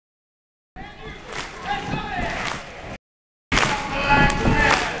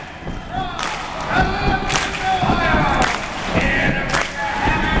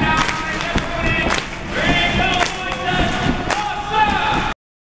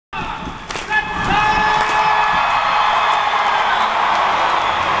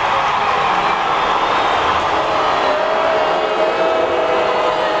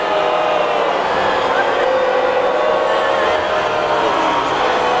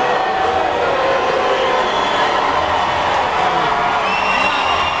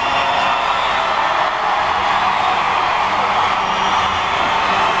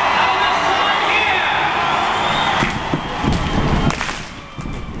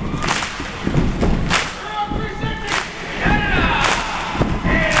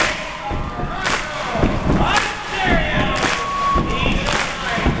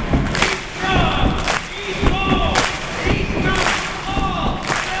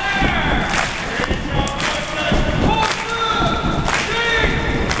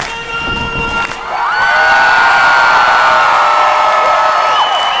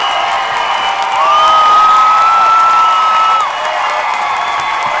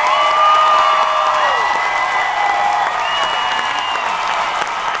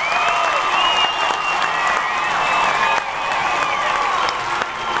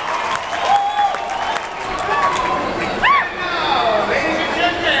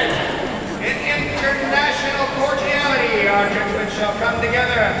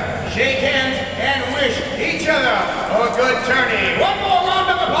good journey. One more round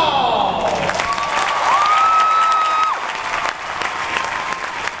of applause.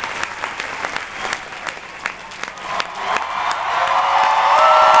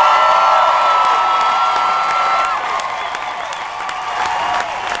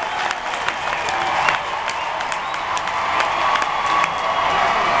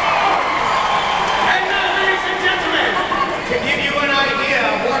 And now, ladies and gentlemen, to give you an idea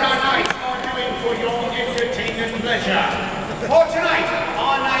of what our knights are doing for your entertainment pleasure. For tonight,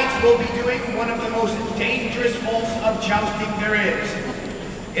 our knights will be doing one of the most dangerous forms of jousting there is.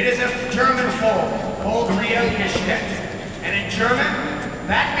 It is a German form called Realgeschäft. And in German,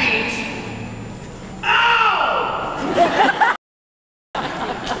 that means, ow!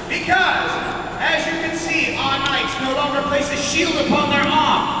 Because, as you can see, our knights no longer place a shield upon their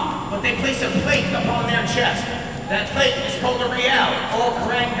arm, but they place a plate upon their chest. That plate is called a riel, or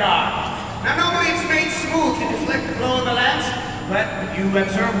grand guard. Now normally it's made smooth to deflect the blow of the lance, but if you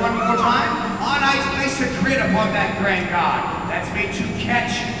observe one more time, our knights place a grid upon that grand guard. That's made to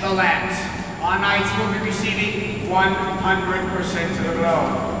catch the lance. Our knights will be receiving 100% of the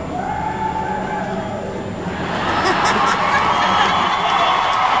blow.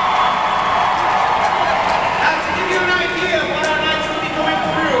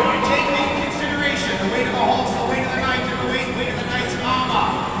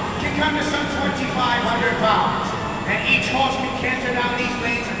 Pounds. And each horse can canter down these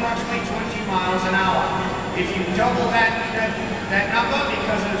lanes approximately 20 miles an hour. If you double that number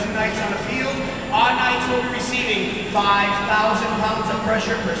because of the two knights on the field, our knights will be receiving 5,000 pounds of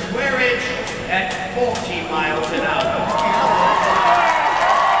pressure per square inch at 40 miles an hour.